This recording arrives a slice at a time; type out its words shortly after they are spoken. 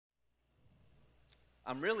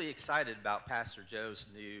I'm really excited about Pastor Joe's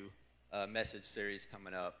new message series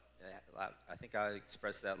coming up. I think I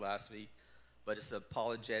expressed that last week, but it's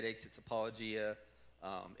apologetics, it's apologia.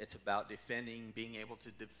 It's about defending, being able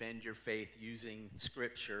to defend your faith using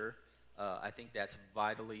Scripture. I think that's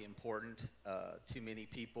vitally important. Too many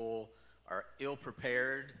people are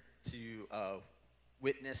ill-prepared to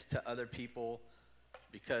witness to other people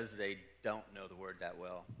because they don't know the Word that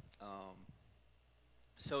well.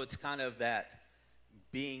 So it's kind of that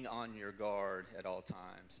being on your guard at all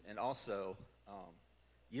times. And also,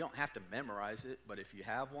 you don't have to memorize it, but if you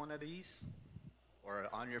have one of these or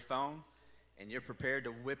on your phone and you're prepared to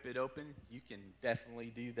whip it open, you can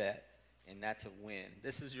definitely do that, and that's a win.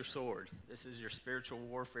 This is your sword. This is your spiritual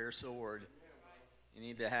warfare sword. You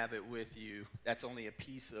need to have it with you. That's only a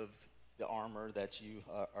piece of the armor that you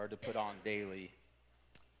are to put on daily.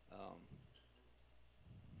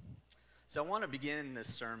 So I want to begin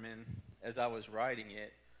this sermon. As I was writing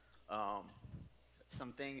it,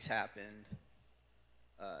 some things happened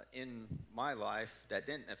in my life that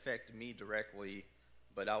didn't affect me directly,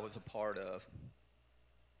 but I was a part of.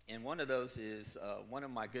 And one of those is one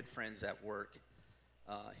of my good friends at work,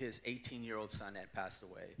 his 18-year-old son had passed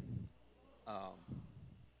away.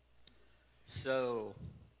 So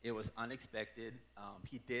it was unexpected.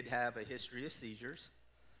 He did have a history of seizures,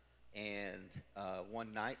 and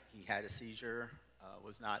one night he had a seizure,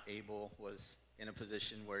 was in a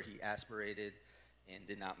position where he aspirated and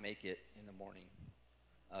did not make it in the morning.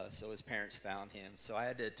 So his parents found him. So I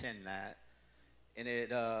had to attend that, and it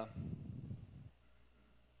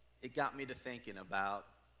got me to thinking about,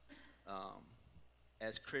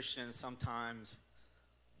 as Christians, sometimes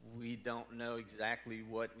we don't know exactly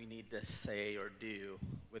what we need to say or do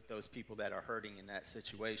with those people that are hurting in that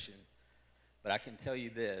situation. But I can tell you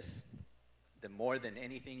this, that more than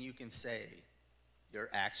anything you can say, your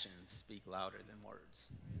actions speak louder than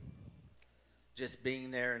words. Just being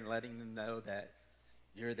there and letting them know that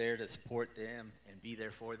you're there to support them and be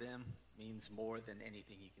there for them means more than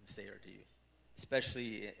anything you can say or do,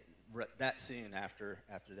 especially that soon after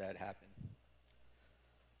that happened.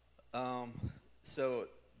 So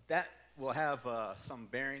that will have some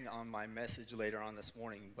bearing on my message later on this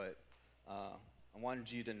morning, but I wanted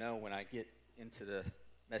you to know when I get into the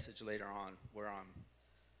message later on where I'm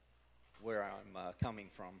coming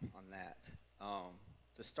from on that.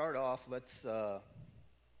 To start off, let's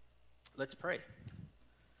pray.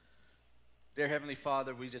 Dear Heavenly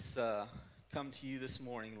Father, we just come to you this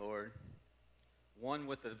morning, Lord, one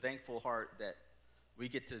with a thankful heart that we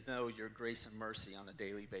get to know your grace and mercy on a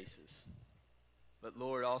daily basis. But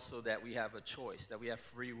Lord, also that we have a choice, that we have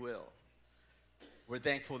free will. We're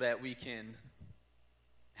thankful that we can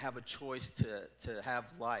have a choice to have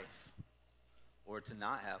life or to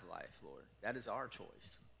not have life, Lord. That is our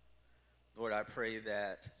choice. Lord, I pray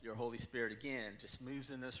that your Holy Spirit, again, just moves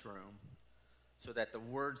in this room so that the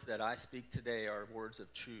words that I speak today are words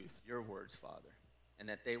of truth, your words, Father, and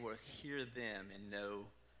that they will hear them and know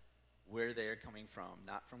where they are coming from,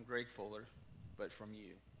 not from Greg Fiuller, but from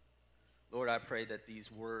you. Lord, I pray that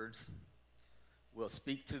these words will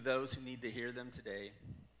speak to those who need to hear them today,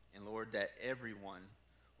 and Lord, that everyone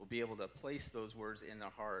will be able to place those words in their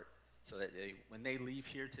heart so that when they leave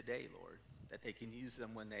here today, Lord, that they can use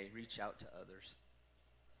them when they reach out to others.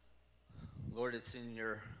 Lord, it's in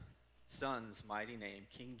your Son's mighty name,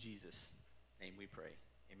 King Jesus' name we pray.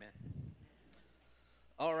 Amen.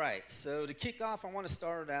 All right, so to kick off, I want to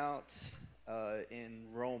start out in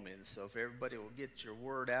Romans. So if everybody will get your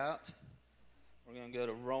word out, we're going to go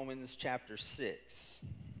to Romans chapter 6.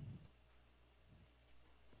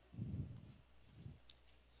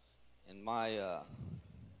 And my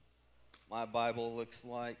Bible looks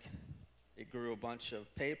like it grew a bunch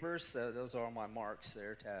of papers, so those are all my marks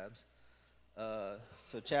there, tabs.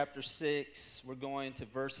 So chapter 6, we're going to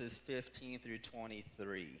verses 15 through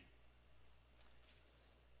 23.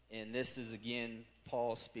 And this is, again,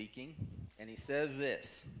 Paul speaking, and he says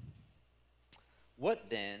this: "What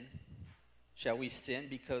then? Shall we sin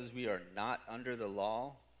because we are not under the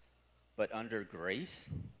law, but under grace?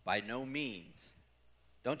 By no means.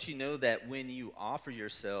 Don't you know that when you offer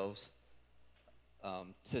yourselves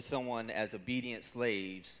to someone as obedient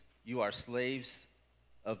slaves, you are slaves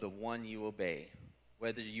of the one you obey,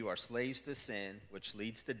 whether you are slaves to sin, which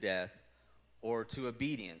leads to death, or to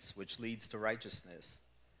obedience, which leads to righteousness.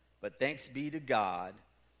 But thanks be to God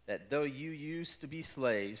that though you used to be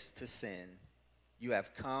slaves to sin, you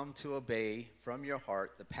have come to obey from your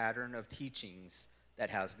heart the pattern of teachings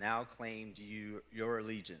that has now claimed your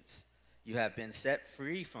allegiance. You have been set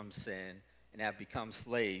free from sin and have become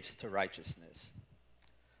slaves to righteousness.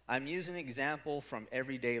 I'm using an example from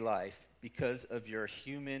everyday life because of your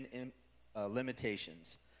human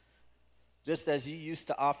limitations. Just as you used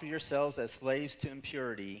to offer yourselves as slaves to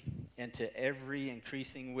impurity and to every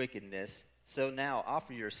increasing wickedness, so now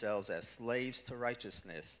offer yourselves as slaves to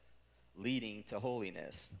righteousness, leading to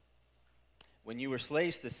holiness. When you were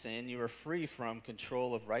slaves to sin, you were free from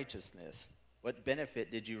control of righteousness. What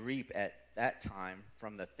benefit did you reap at that time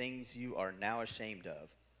from the things you are now ashamed of?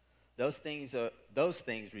 Those things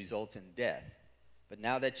result in death. But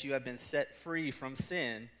now that you have been set free from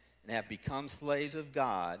sin and have become slaves of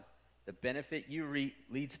God, the benefit you reap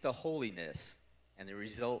leads to holiness, and the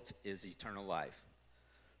result is eternal life.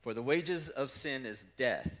 For the wages of sin is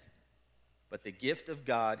death, but the gift of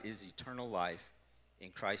God is eternal life in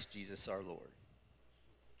Christ Jesus our Lord.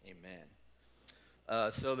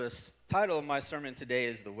 Amen. So the title of my sermon today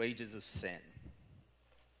is The Wages of Sin.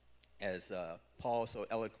 As Paul so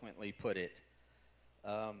eloquently put it.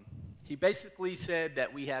 He basically said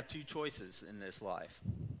that we have two choices in this life.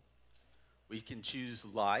 We can choose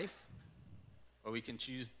life, or we can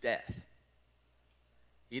choose death.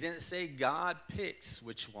 He didn't say God picks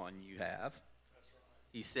which one you have.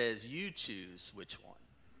 He says you choose which one.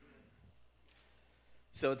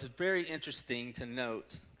 So it's very interesting to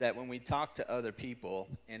note that when we talk to other people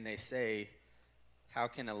and they say, how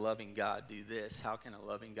can a loving God do this? How can a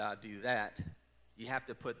loving God do that? You have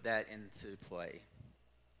to put that into play.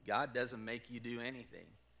 God doesn't make you do anything.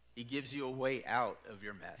 He gives you a way out of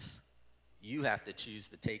your mess. You have to choose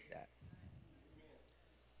to take that.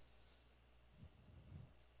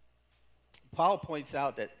 Paul points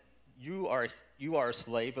out that you are a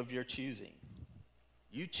slave of your choosing.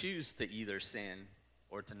 You choose to either sin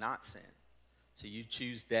or to not sin. So you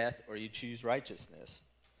choose death or you choose righteousness.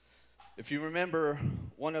 If you remember,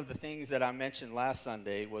 one of the things that I mentioned last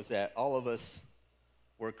Sunday was that all of us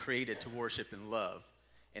were created to worship and love.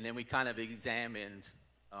 And then we kind of examined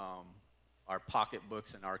our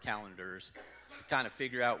pocketbooks and our calendars to kind of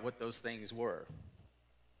figure out what those things were.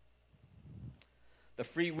 The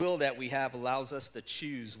free will that we have allows us to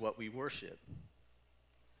choose what we worship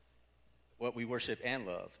and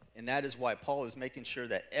love. And that is why Paul is making sure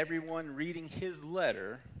that everyone reading his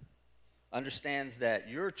letter understands that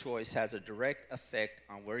your choice has a direct effect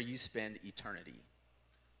on where you spend eternity,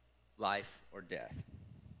 life or death.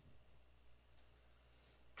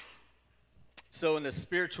 So in the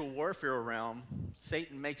spiritual warfare realm,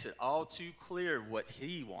 Satan makes it all too clear what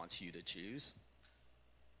he wants you to choose.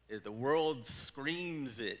 The world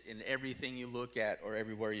screams it in everything you look at or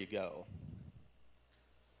everywhere you go.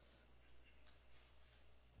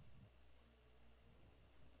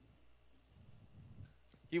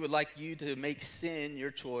 He would like you to make sin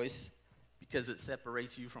your choice because it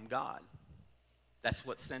separates you from God. That's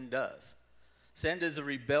what sin does. Sin is a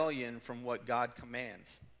rebellion from what God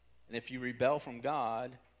commands. And if you rebel from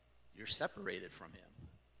God, you're separated from him.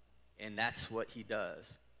 And that's what he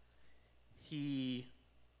does. He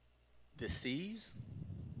deceives,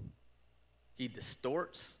 he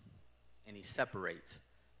distorts, and he separates.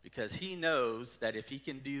 Because he knows that if he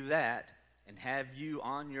can do that, and have you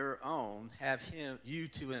on your own, have you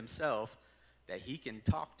to himself, that he can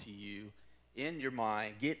talk to you in your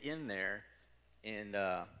mind, get in there, and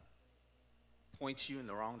point you in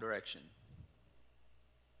the wrong direction.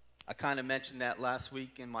 I kind of mentioned that last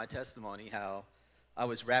week in my testimony, how I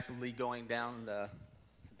was rapidly going down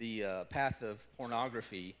the path of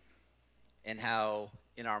pornography, and how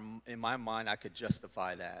in my mind I could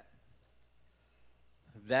justify that.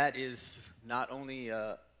 That is not only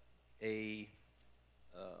a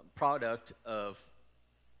product of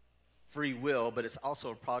free will, but it's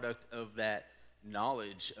also a product of that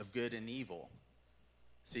knowledge of good and evil.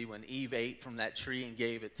 See, when Eve ate from that tree and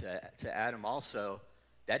gave it to Adam also,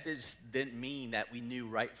 that just didn't mean that we knew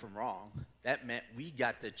right from wrong. That meant we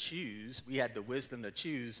got to choose, we had the wisdom to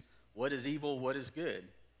choose what is evil, what is good,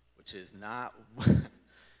 which is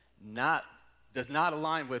does not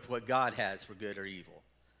align with what God has for good or evil.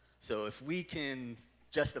 So if we can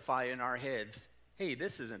justify in our heads, hey,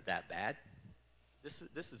 this isn't that bad, this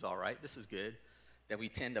is all right, this is good, that we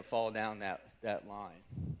tend to fall down that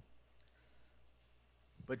line.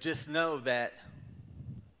 But just know that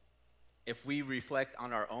if we reflect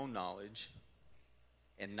on our own knowledge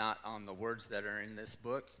and not on the words that are in this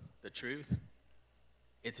book, the truth,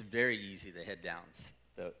 it's very easy to head down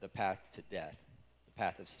the path to death, the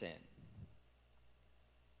path of sin.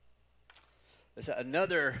 There's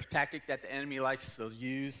another tactic that the enemy likes to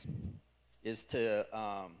use is to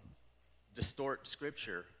distort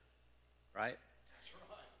Scripture, right? That's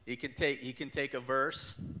right. He can take a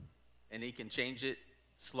verse and he can change it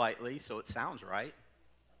slightly so it sounds right,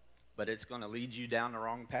 but it's going to lead you down the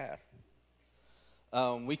wrong path.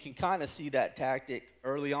 We can kind of see that tactic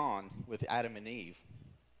early on with Adam and Eve.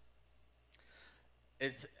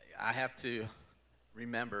 I have to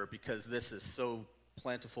remember, because this is so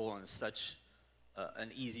plentiful and such an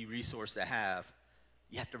easy resource to have,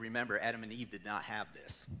 you have to remember Adam and Eve did not have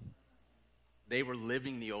this. They were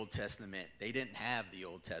living the Old Testament. They didn't have the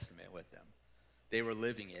Old Testament with them. They were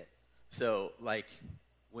living it. So, like,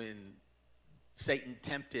 when Satan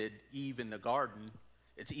tempted Eve in the garden,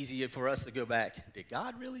 it's easy for us to go back, did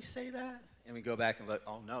God really say that? And we go back and look,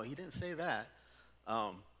 oh, no, he didn't say that.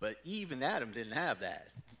 But Eve and Adam didn't have that.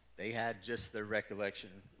 They had just their recollection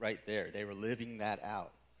right there. They were living that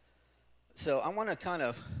out. So I want to kind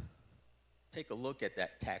of take a look at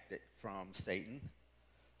that tactic from Satan.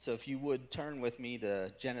 So if you would turn with me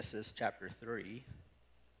to Genesis chapter 3.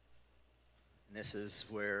 And this is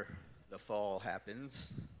where the fall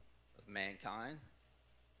happens of mankind.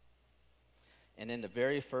 And in the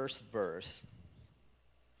very first verse,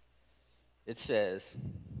 it says,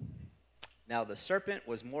 "Now the serpent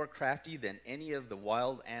was more crafty than any of the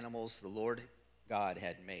wild animals the Lord God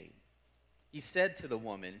had made. He said to the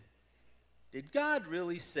woman, 'Did God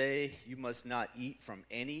really say you must not eat from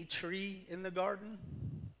any tree in the garden?'"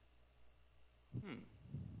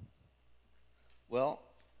 Well,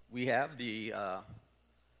 we have the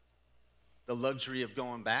luxury of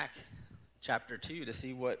going back chapter 2 to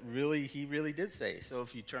see what he really did say. So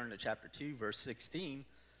if you turn to chapter 2, verse 16,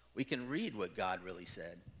 we can read what God really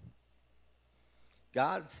said.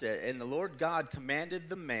 God said, "And the Lord God commanded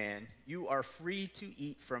the man, 'You are free to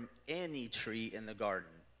eat from any tree in the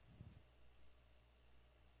garden,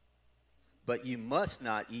 but you must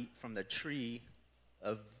not eat from the tree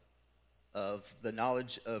of the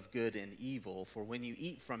knowledge of good and evil, for when you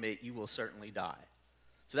eat from it, you will certainly die.'"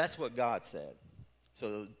 So that's what God said.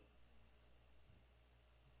 So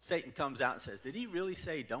Satan comes out and says, did he really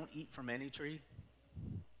say don't eat from any tree?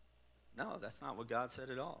 No, that's not what God said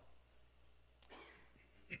at all.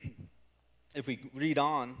 If we read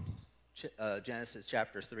on, Genesis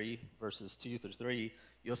chapter 3, verses 2 through 3,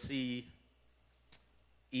 you'll see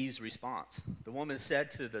Eve's response. The woman said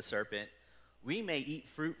to the serpent, "We may eat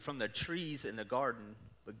fruit from the trees in the garden,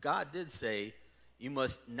 but God did say, you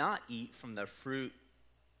must not eat from the fruit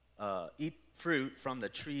from the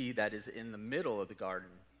tree that is in the middle of the garden,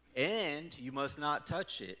 and you must not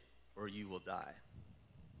touch it, or you will die."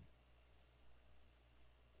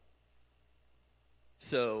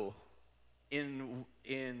 So,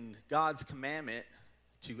 in God's commandment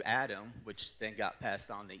to Adam, which then got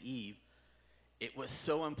passed on to Eve, it was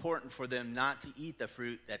so important for them not to eat the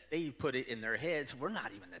fruit that they put it in their heads, we're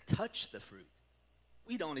not even to touch the fruit.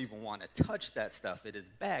 We don't even want to touch that stuff. It is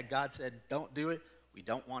bad. God said, don't do it. We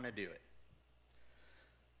don't want to do it.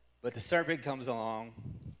 But the serpent comes along,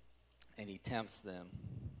 and he tempts them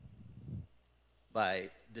by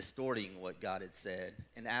distorting what God had said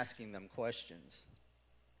and asking them questions.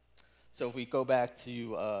 So if we go back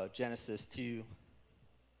to Genesis 2,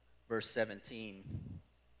 verse 17,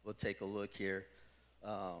 we'll take a look here.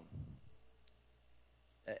 And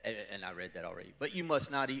I read that already. "But you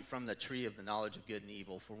must not eat from the tree of the knowledge of good and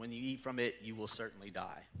evil, for when you eat from it, you will certainly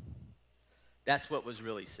die." That's what was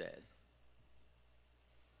really said.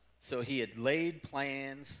 So he had laid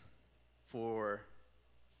plans for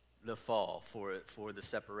the fall, for the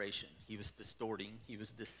separation. He was distorting. He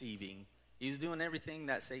was deceiving. He was doing everything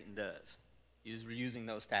that Satan does. He was using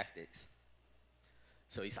those tactics.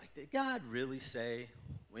 So he's like, did God really say?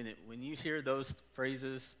 When you hear those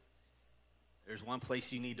phrases, there's one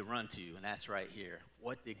place you need to run to, and that's right here.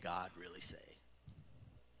 What did God really say?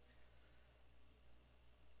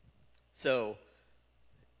 So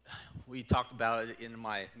we talked about it in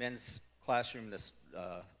my men's classroom this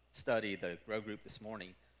study, the grow group this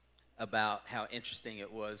morning, about how interesting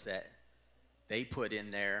it was that they put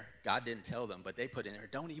in there, God didn't tell them, but they put in there,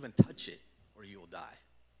 don't even touch it or you will die.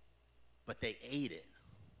 But they ate it.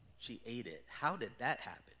 She ate it. How did that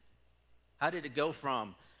happen? How did it go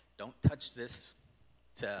from, don't touch this,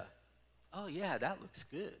 to, oh yeah, that looks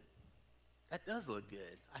good. That does look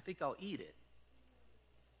good. I think I'll eat it.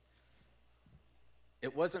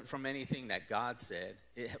 It wasn't from anything that God said.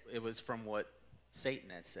 It was from what Satan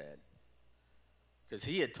had said. Because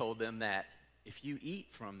he had told them that if you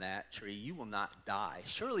eat from that tree, you will not die.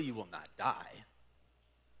 Surely you will not die.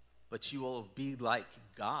 But you will be like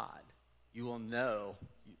God. You will know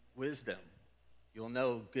wisdom. You'll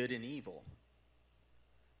know good and evil.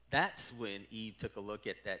 That's when Eve took a look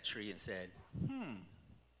at that tree and said,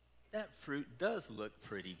 that fruit does look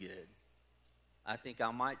pretty good. I think I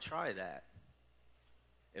might try that.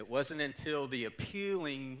 It wasn't until the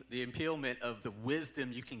impalement of the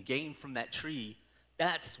wisdom you can gain from that tree,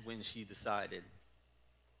 that's when she decided,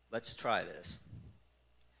 let's try this.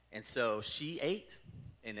 And so she ate,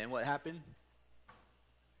 and then what happened?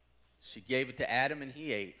 She gave it to Adam, and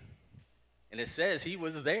he ate. And it says he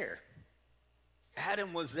was there.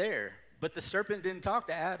 Adam was there, but the serpent didn't talk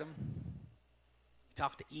to Adam. He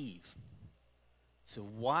talked to Eve. So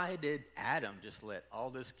why did Adam just let all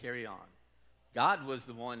this carry on? God was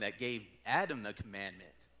the one that gave Adam the commandment.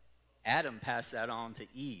 Adam passed that on to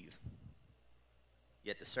Eve.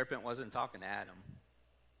 Yet the serpent wasn't talking to Adam.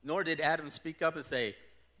 Nor did Adam speak up and say,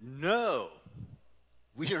 no,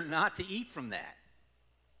 we are not to eat from that.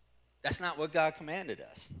 That's not what God commanded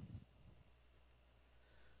us.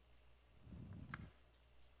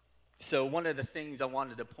 So one of the things I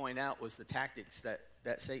wanted to point out was the tactics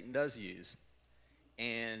that Satan does use.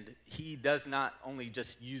 And he does not only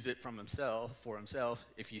just use it for himself.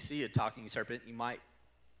 If you see a talking serpent, you might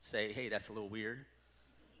say, hey, that's a little weird.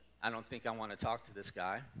 I don't think I want to talk to this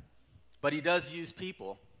guy. But he does use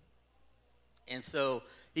people. And so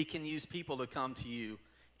he can use people to come to you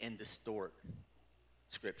and distort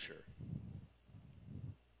Scripture.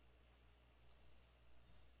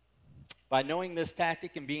 By knowing this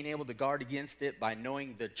tactic and being able to guard against it, by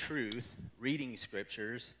knowing the truth, reading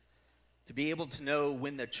Scriptures, to be able to know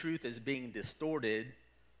when the truth is being distorted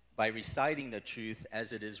by reciting the truth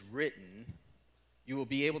as it is written, you will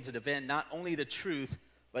be able to defend not only the truth,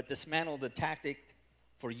 but dismantle the tactic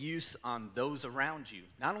for use on those around you.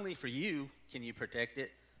 Not only for you can you protect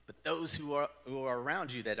it, but those who are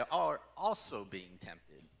around you that are also being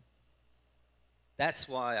tempted. That's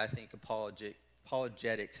why I think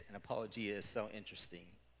apologetics and apologia is so interesting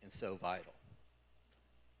and so vital.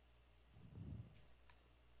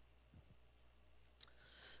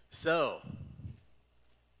 So,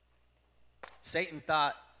 Satan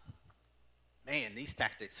thought, man, these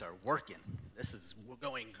tactics are working. We're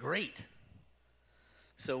going great.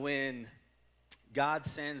 So when God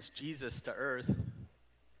sends Jesus to earth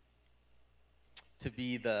to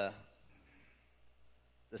be the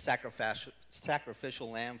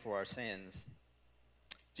sacrificial lamb for our sins,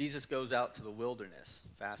 Jesus goes out to the wilderness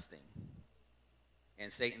fasting.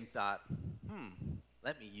 And Satan thought,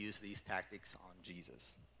 let me use these tactics on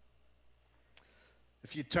Jesus.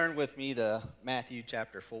 If you turn with me to Matthew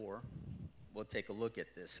chapter 4, we'll take a look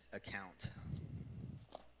at this account.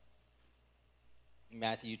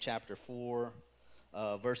 Matthew chapter 4,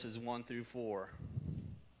 verses 1 through 4.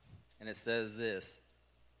 And it says this.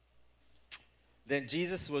 Then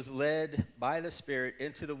Jesus was led by the Spirit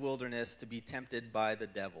into the wilderness to be tempted by the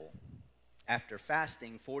devil. After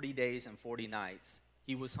fasting 40 days and 40 nights,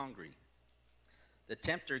 he was hungry. The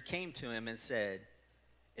tempter came to him and said,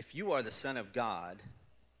 if you are the Son of God,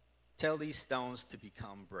 tell these stones to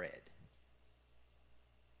become bread.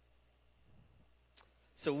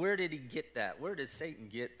 So where did he get that? Where did Satan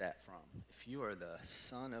get that from? If you are the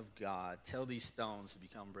Son of God, tell these stones to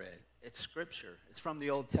become bread. It's Scripture. It's from the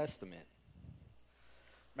Old Testament.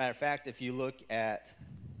 Matter of fact, if you look at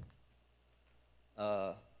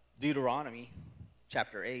Deuteronomy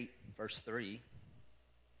chapter 8, verse 3,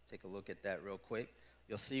 take a look at that real quick.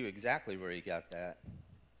 You'll see exactly where he got that.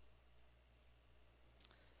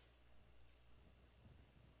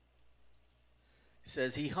 It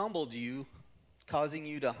says, he humbled you, causing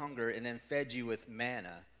you to hunger, and then fed you with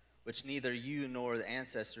manna, which neither you nor the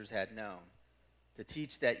ancestors had known, to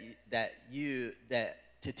teach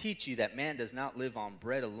you that man does not live on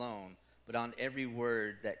bread alone, but on every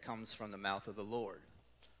word that comes from the mouth of the Lord.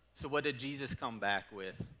 So what did Jesus come back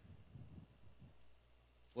with?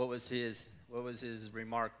 What was his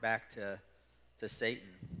remark back to Satan?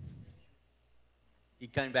 He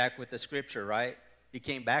came back with the Scripture, right? He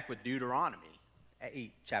came back with Deuteronomy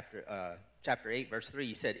 8, chapter 8, verse 3.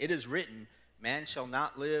 He said, it is written, man shall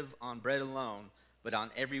not live on bread alone, but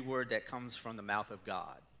on every word that comes from the mouth of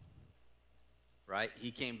God. Right?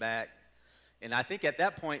 He came back. And I think at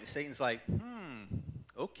that point, Satan's like,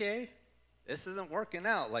 okay, this isn't working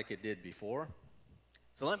out like it did before.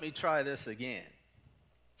 So let me try this again.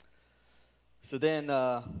 So then,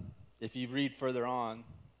 if you read further on,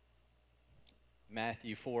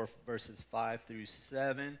 Matthew 4, verses 5 through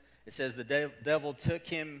 7, it says, the devil took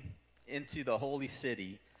him into the holy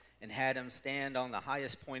city and had him stand on the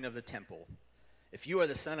highest point of the temple. If you are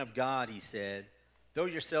the Son of God, he said, throw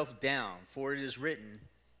yourself down, for it is written,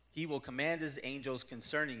 he will command his angels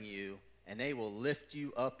concerning you, and they will lift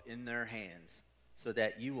you up in their hands, so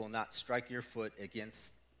that you will not strike your foot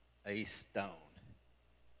against a stone.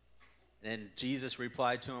 And Jesus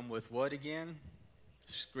replied to him with what again?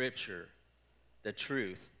 Scripture, the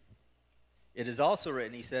truth. It is also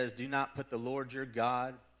written, he says, do not put the Lord your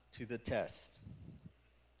God to the test.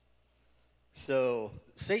 So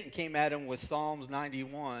Satan came at him with Psalm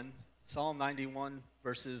 91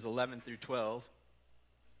 verses 11 through 12.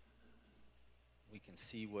 We can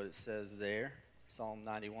see what it says there. Psalm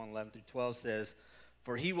 91, 11 through 12 says,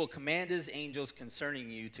 for he will command his angels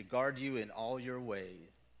concerning you to guard you in all your ways.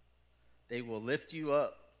 They will lift you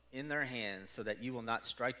up in their hands so that you will not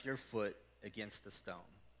strike your foot against a stone.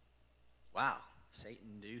 Wow,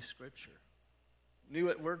 Satan knew Scripture. Knew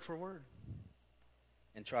it word for word.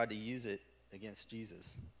 And tried to use it against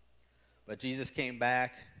Jesus. But Jesus came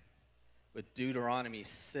back with Deuteronomy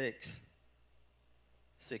 6:16.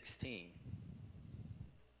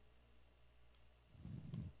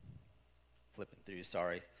 Flipping through,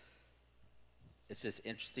 sorry. It's just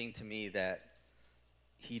interesting to me that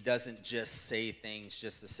he doesn't just say things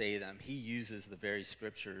just to say them. He uses the very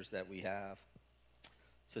scriptures that we have.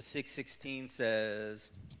 So 6:16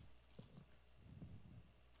 says,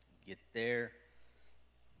 get there.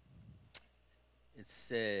 It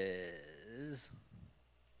says,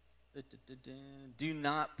 do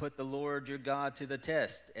not put the Lord your God to the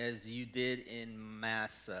test as you did in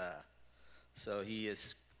Massa. So he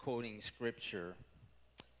is quoting scripture.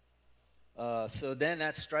 So then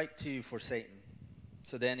that's strike two for Satan.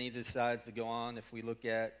 So then he decides to go on. If we look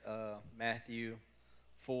at Matthew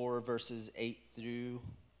 4, verses 8 through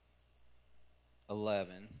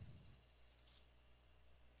 11.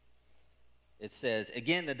 It says,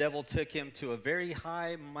 again, the devil took him to a very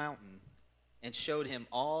high mountain and showed him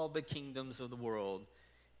all the kingdoms of the world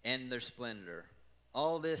and their splendor.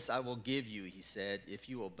 All this I will give you, he said, if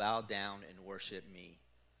you will bow down and worship me.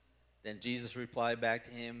 Then Jesus replied back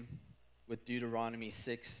to him with Deuteronomy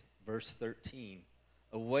 6, verse 13.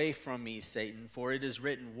 Away from me, Satan, for it is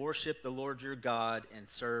written, worship the Lord your God and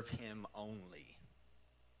serve him only.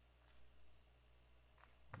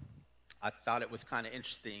 I thought it was kind of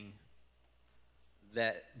interesting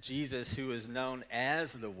that Jesus, who is known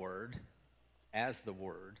as the Word,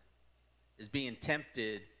 is being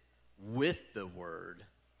tempted with the Word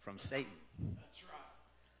from Satan. That's right.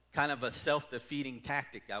 Kind of a self-defeating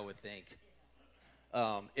tactic, I would think.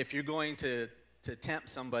 If you're going to tempt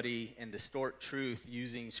somebody and distort truth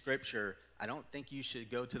using Scripture, I don't think you should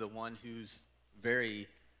go to the one whose very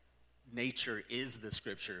nature is the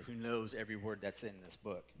Scripture, who knows every word that's in this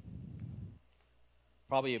book.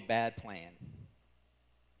 Probably a bad plan.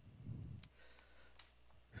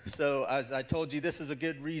 So, as I told you, this is a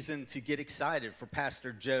good reason to get excited for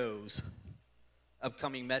Pastor Joe's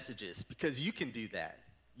upcoming messages, because you can do that.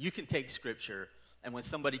 You can take Scripture, and when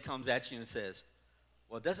somebody comes at you and says,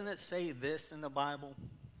 well, doesn't it say this in the Bible?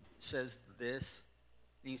 It says this.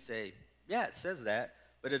 And you say, yeah, it says that,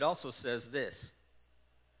 but it also says this.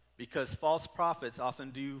 Because false prophets often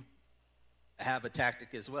do have a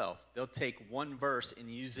tactic as well. They'll take one verse and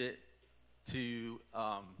use it to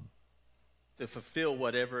fulfill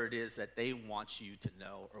whatever it is that they want you to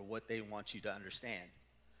know or what they want you to understand,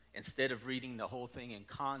 instead of reading the whole thing in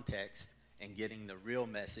context and getting the real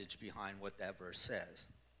message behind what that verse says.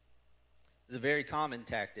 It's a very common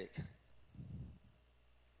tactic.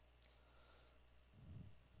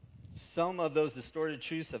 Some of those distorted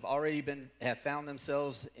truths have found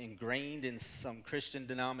themselves ingrained in some Christian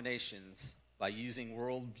denominations by using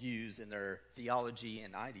worldviews in their theology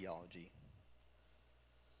and ideology.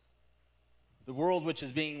 The world, which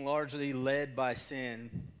is being largely led by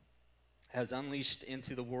sin, has unleashed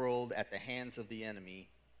into the world at the hands of the enemy.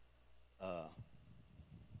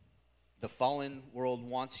 The fallen world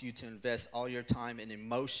wants you to invest all your time in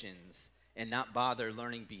emotions and not bother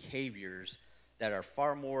learning behaviors that are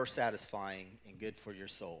far more satisfying and good for your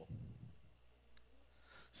soul.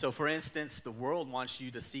 So, for instance, the world wants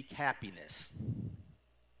you to seek happiness.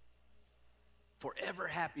 Forever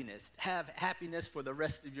happiness. Have happiness for the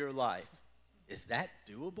rest of your life. Is that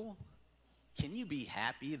doable? Can you be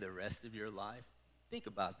happy the rest of your life? Think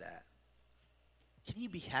about that. Can you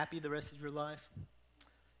be happy the rest of your life?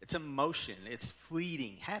 It's emotion. It's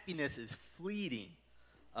fleeting. Happiness is fleeting.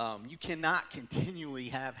 You cannot continually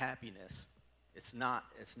have happiness. It's not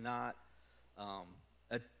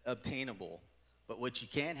obtainable. But what you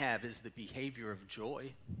can have is the behavior of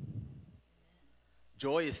joy.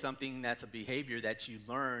 Joy is something that's a behavior that you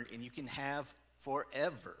learn and you can have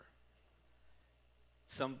forever.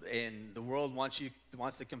 And the world wants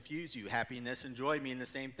to confuse you. Happiness and joy mean the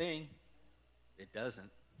same thing. It doesn't.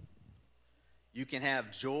 You can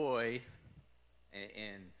have joy,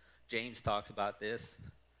 and James talks about this.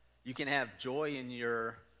 You can have joy in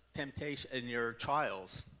your temptation, in your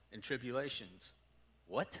trials and tribulations.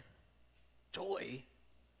 What? Joy?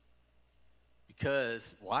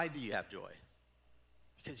 Because why do you have joy?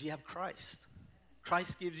 Because you have Christ.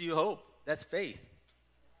 Christ gives you hope. That's faith.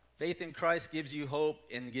 Faith in Christ gives you hope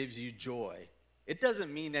and gives you joy. It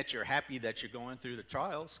doesn't mean that you're happy that you're going through the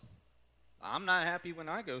trials. I'm not happy when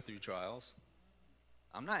I go through trials.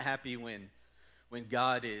 I'm not happy when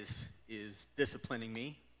God is disciplining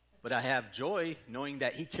me. But I have joy knowing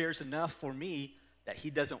that he cares enough for me that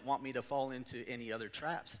he doesn't want me to fall into any other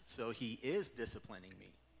traps. So he is disciplining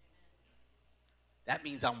me. That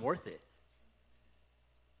means I'm worth it.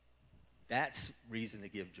 That's reason to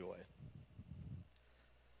give joy.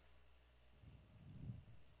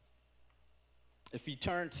 If you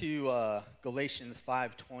turn to Galatians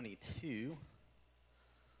 5:22,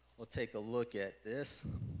 we'll take a look at this.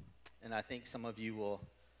 And I think some of you will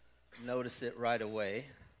notice it right away.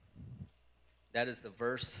 That is the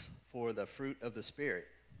verse for the fruit of the Spirit.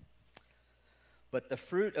 But the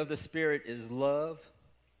fruit of the Spirit is love,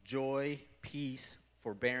 joy, peace,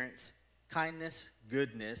 forbearance, kindness,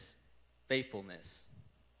 goodness, faithfulness,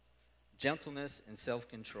 gentleness, and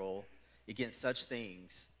self-control. Against such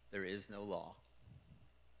things there is no law.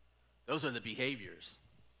 Those are the behaviors.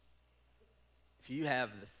 If you have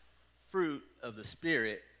the fruit of the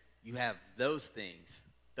Spirit, you have those things.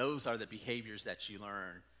 Those are the behaviors that you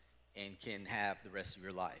learn and can have the rest of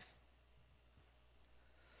your life.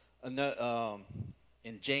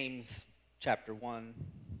 In James chapter 1,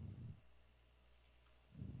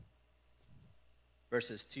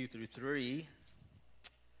 verses 2 through 3,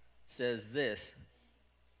 says this,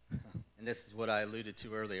 and this is what I alluded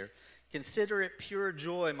to earlier. Consider it pure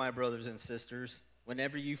joy, my brothers and sisters,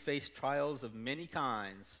 whenever you face trials of many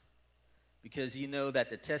kinds, because you know that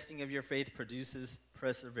the testing of your faith produces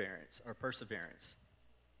perseverance.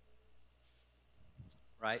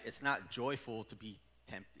 Right? It's not joyful to be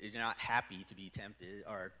tempted. You're not happy to be tempted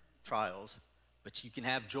or trials, but you can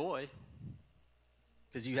have joy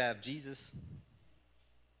because you have Jesus.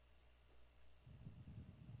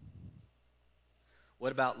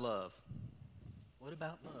 What about love? What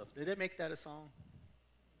about love? Did they make that a song?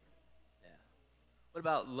 Yeah. What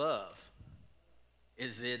about love?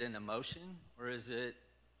 Is it an emotion or is it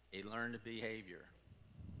a learned behavior?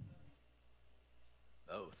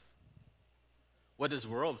 Both. What does the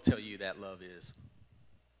world tell you that love is?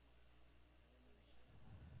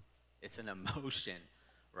 It's an emotion,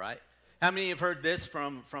 right? How many have heard this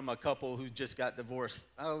from a couple who just got divorced?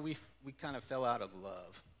 Oh, we kind of fell out of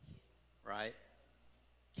love, right?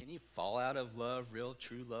 Can you fall out of love, real,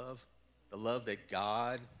 true love? The love that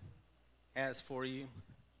God has for you?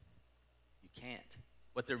 You can't.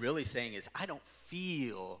 What they're really saying is, I don't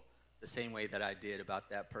feel the same way that I did about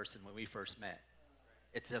that person when we first met.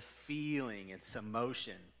 It's a feeling, it's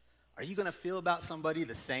emotion. Are you going to feel about somebody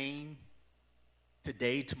the same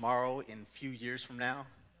today, tomorrow, in a few years from now?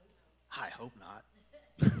 I hope not.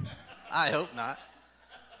 I hope not.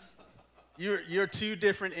 You're two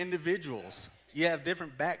different individuals. You have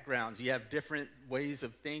different backgrounds. You have different ways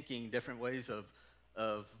of thinking, different ways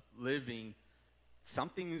of living.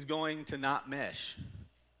 Something's going to not mesh.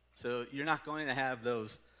 So you're not going to have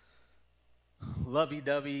those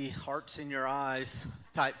lovey-dovey, hearts in your eyes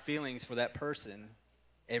type feelings for that person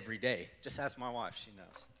every day. Just ask my wife, she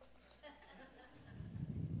knows.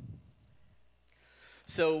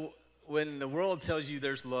 So when the world tells you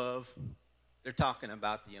there's love, they're talking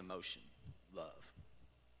about the emotion, love.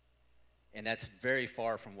 And that's very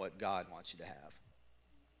far from what God wants you to have.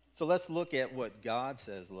 So let's look at what God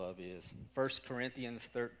says love is. 1 Corinthians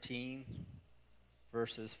 13,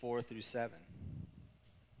 verses 4 through 7.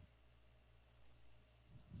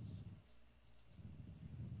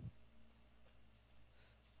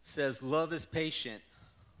 Says, love is patient,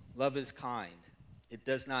 love is kind. It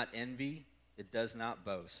does not envy, it does not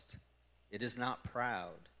boast. It is not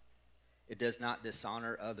proud. It does not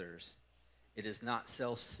dishonor others. It is not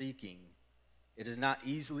self-seeking. It is not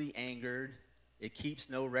easily angered. It keeps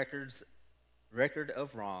no record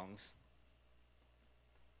of wrongs.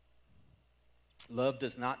 Love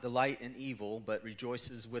does not delight in evil, but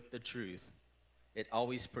rejoices with the truth. It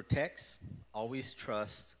always protects, always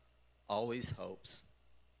trusts, always hopes,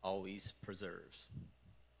 always preserves.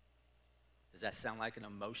 Does that sound like an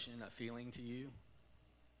emotion, a feeling to you?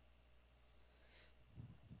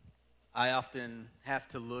 I often have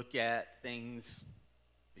to look at things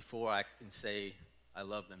before I can say I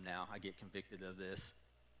love them now. I get convicted of this.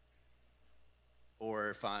 Or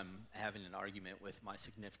if I'm having an argument with my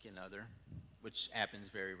significant other, which happens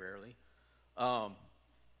very rarely. The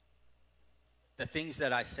things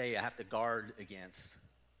that I say I have to guard against.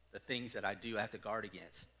 The things that I do I have to guard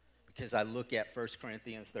against. Because I look at 1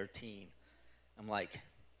 Corinthians 13. I'm like,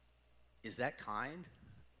 is that kind?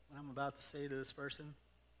 What I'm about to say to this person?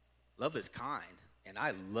 Love is kind. and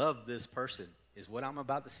I love this person. Is what I'm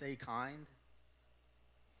about to say kind?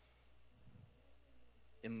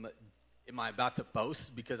 Am I about to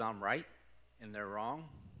boast because I'm right and they're wrong?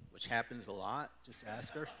 Which happens a lot. Just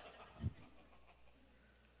ask her.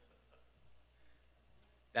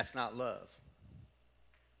 That's not love.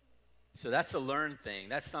 So that's a learned thing.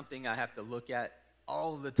 That's something I have to look at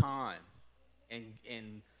all the time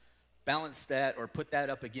and balance that or put that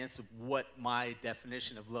up against what my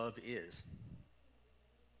definition of love is.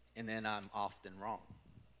 And then I'm often wrong.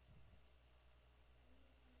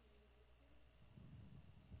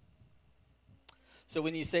 So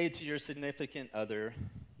when you say to your significant other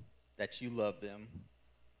that you love them,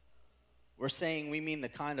 we're saying we mean the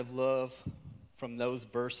kind of love from those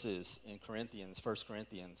verses in Corinthians, 1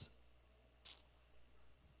 Corinthians.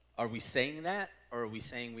 Are we saying that, or are we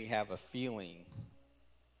saying we have a feeling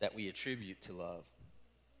that we attribute to love?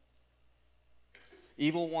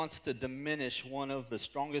 Evil wants to diminish one of the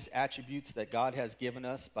strongest attributes that God has given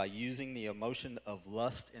us by using the emotion of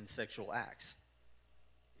lust in sexual acts.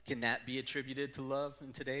 Can that be attributed to love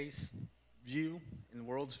in today's view, in the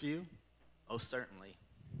world's view? Oh, certainly.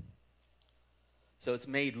 So it's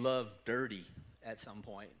made love dirty at some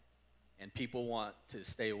point, and people want to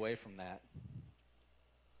stay away from that.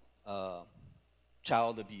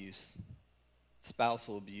 Child abuse,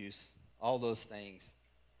 spousal abuse, all those things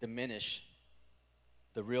diminish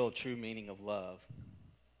the real true meaning of love.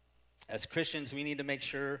 As Christians, we need to make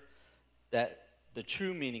sure that the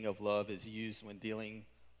true meaning of love is used when dealing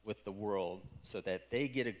with the world so that they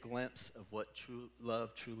get a glimpse of what true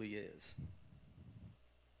love truly is.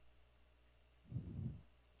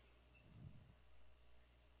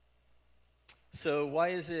 So why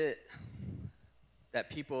is it that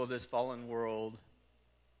people of this fallen world,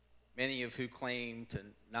 many of who claim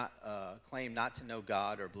not to know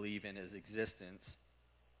God or believe in his existence,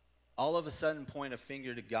 all of a sudden point a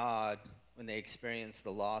finger to God when they experience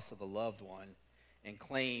the loss of a loved one and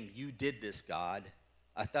claim, "You did this, God.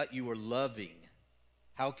 I thought you were loving.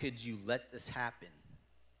 How could you let this happen?"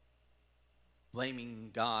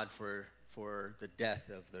 Blaming God for the death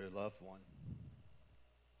of their loved one.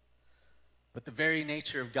 But the very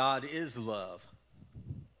nature of God is love.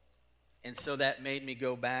 And so that made me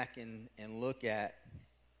go back and look at,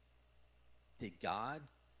 did God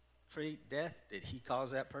create death? Did he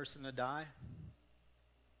cause that person to die?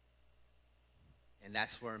 And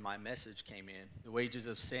that's where my message came in. The wages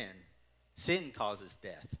of sin. Sin causes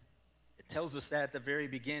death. It tells us that at the very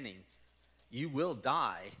beginning. You will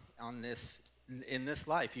die in this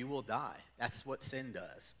life. You will die. That's what sin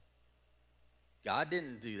does. God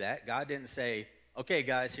didn't do that. God didn't say, "Okay,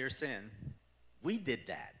 guys, here's sin." We did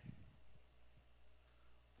that.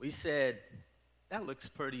 We said, "That looks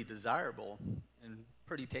pretty desirable and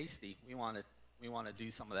pretty tasty. We want to do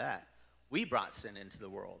some of that." We brought sin into the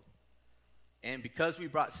world. And because we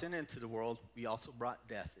brought sin into the world, we also brought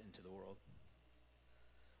death into the world.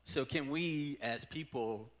 So can we, as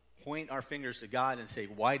people, point our fingers to God and say,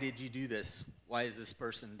 "Why did you do this? Why is this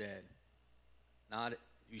person dead?" Not,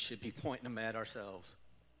 we should be pointing them at ourselves.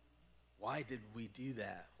 Why did we do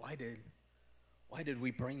that? Why did we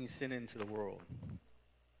bring sin into the world?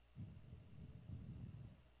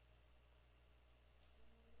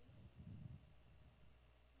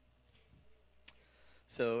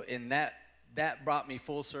 So in that brought me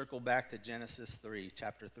full circle back to Genesis 3,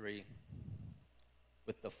 chapter 3,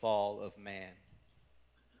 with the fall of man.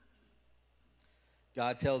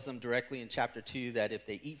 God tells them directly in chapter 2 that if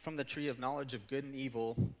they eat from the tree of knowledge of good and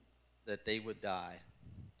evil, that they would die.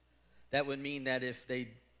 That would mean that if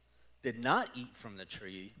they did not eat from the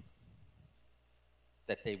tree,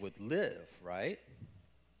 that they would live, right?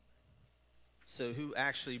 So who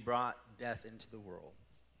actually brought death into the world?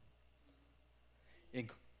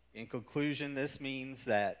 In conclusion, this means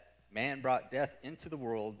that man brought death into the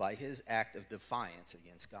world by his act of defiance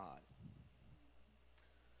against God.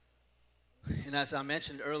 And as I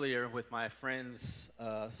mentioned earlier with my friend's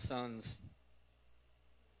son's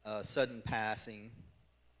sudden passing,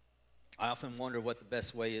 I often wonder what the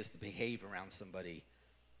best way is to behave around somebody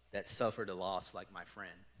that suffered a loss like my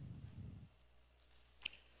friend.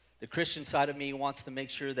 The Christian side of me wants to make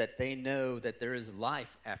sure that they know that there is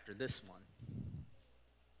life after this one.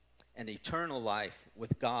 An eternal life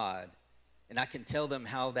with God. And I can tell them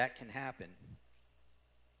how that can happen.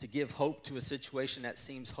 To give hope to a situation that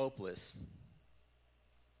seems hopeless.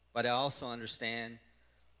 But I also understand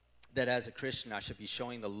that as a Christian, I should be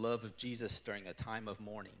showing the love of Jesus during a time of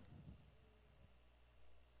mourning.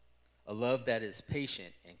 A love that is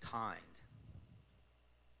patient and kind.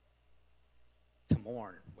 To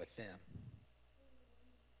mourn with them.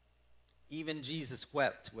 Even Jesus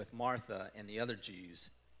wept with Martha and the other Jews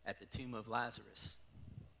at the tomb of Lazarus.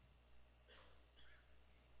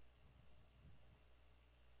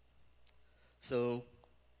 So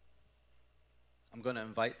I'm going to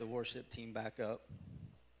invite the worship team back up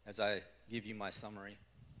as I give you my summary.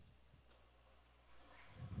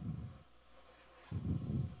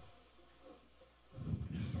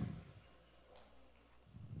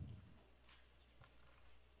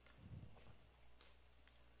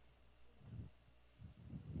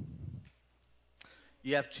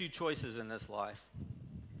 You have two choices in this life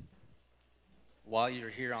while you're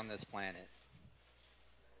here on this planet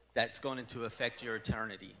that's going to affect your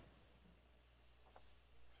eternity.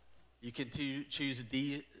 You can choose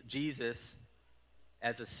Jesus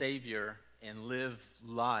as a Savior and live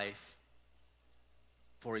life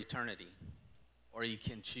for eternity. Or you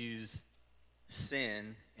can choose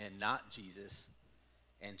sin and not Jesus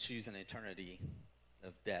and choose an eternity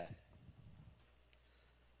of death.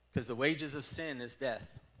 Because the wages of sin is death.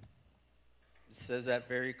 It says that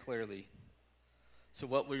very clearly. So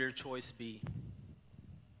what will your choice be?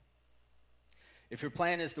 If your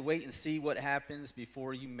plan is to wait and see what happens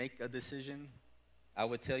before you make a decision, I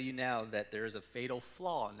would tell you now that there is a fatal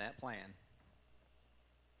flaw in that plan.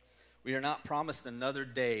 We are not promised another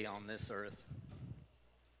day on this earth.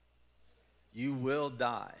 You will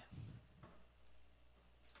die.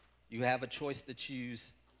 You have a choice to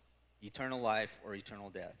choose eternal life or eternal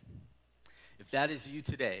death. If that is you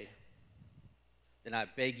today, then I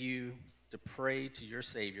beg you to pray to your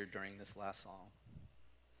Savior during this last song.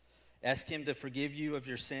 Ask him to forgive you of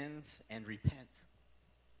your sins and repent.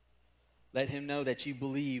 Let him know that you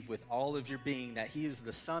believe with all of your being that he is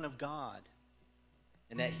the Son of God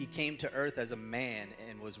and that he came to earth as a man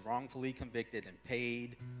and was wrongfully convicted and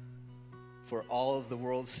paid for all of the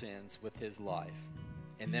world's sins with his life,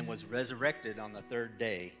 and then was resurrected on the third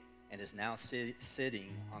day and is now sitting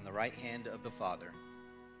on the right hand of the Father.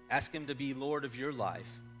 Ask him to be Lord of your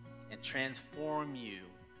life and transform you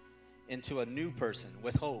into a new person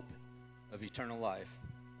with hope of eternal life.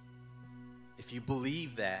 If you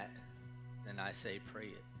believe that, then I say pray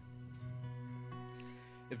it.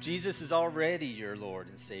 If Jesus is already your Lord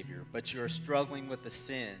and Savior, but you're struggling with the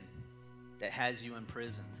sin that has you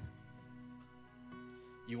imprisoned,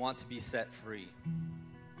 you want to be set free,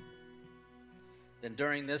 then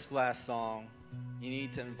during this last song, you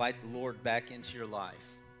need to invite the Lord back into your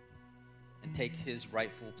life and take his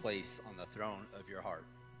rightful place on the throne of your heart.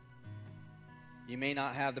 You may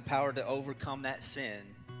not have the power to overcome that sin,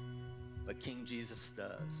 but King Jesus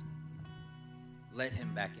does. Let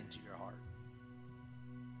him back into your heart.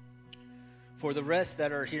 For the rest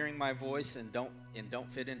that are hearing my voice and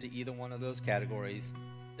don't fit into either one of those categories,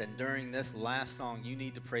 then during this last song, you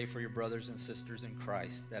need to pray for your brothers and sisters in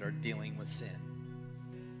Christ that are dealing with sin.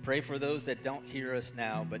 Pray for those that don't hear us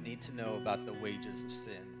now but need to know about the wages of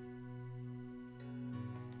sin.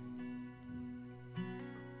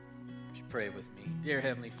 If you pray with me. Dear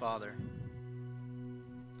Heavenly Father,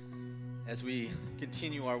 as we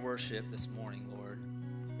continue our worship this morning, Lord,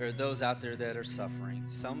 there are those out there that are suffering,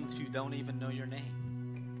 some who don't even know your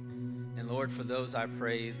name. And Lord, for those I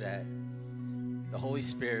pray that the Holy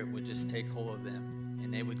Spirit would just take hold of them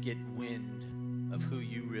and they would get wind of who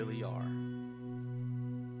you really are.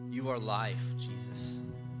 You are life, Jesus.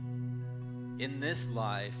 In this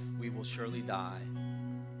life, we will surely die,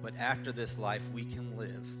 but after this life, we can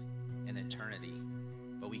live in eternity.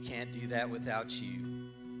 But we can't do that without you.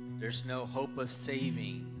 There's no hope of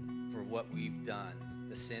saving for what we've done,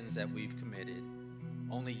 the sins that we've committed.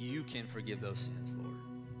 Only you can forgive those sins, Lord.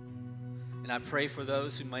 And I pray for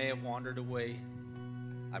those who may have wandered away.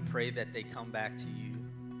 I pray that they come back to you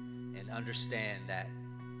and understand that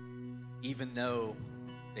even though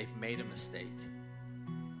they've made a mistake,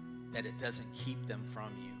 that it doesn't keep them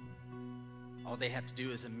from you. All they have to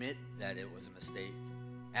do is admit that it was a mistake.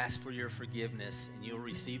 Ask for your forgiveness, and you'll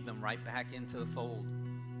receive them right back into the fold.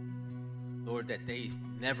 Lord, that they've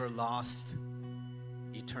never lost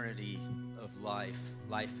eternity of life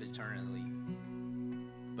eternally.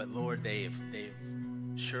 But Lord, they've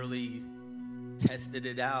surely tested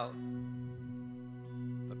it out.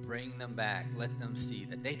 But bring them back. Let them see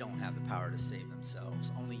that they don't have the power to save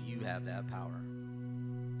themselves. Only you have that power.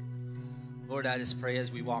 Lord, I just pray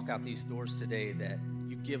as we walk out these doors today that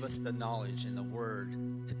you give us the knowledge and the word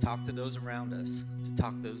to talk to those around us, to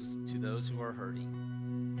talk to those who are hurting.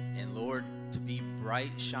 And Lord, to be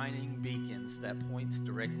bright, shining beacons that points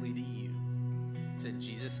directly to you. It's in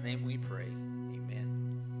Jesus' name we pray.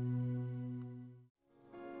 Amen.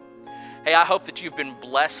 Hey, I hope that you've been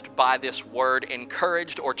blessed by this word,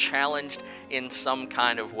 encouraged or challenged in some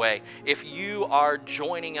kind of way. If you are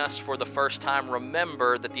joining us for the first time,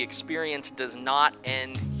 remember that the experience does not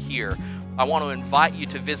end here. I want to invite you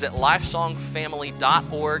to visit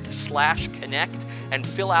lifesongfamily.org/connect and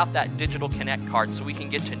fill out that digital connect card so we can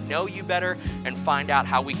get to know you better and find out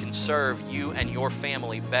how we can serve you and your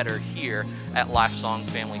family better here at Lifesong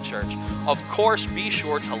Family Church. Of course, be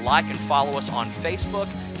sure to like and follow us on Facebook.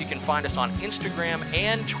 You can find us on Instagram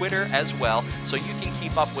and Twitter as well, so you can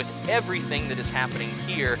keep up with everything that is happening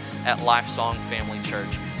here at Lifesong Family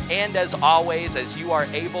Church. And as always, as you are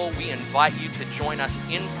able, we invite you to join us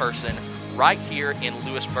in person right here in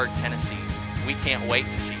Lewisburg, Tennessee. We can't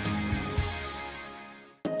wait to see you.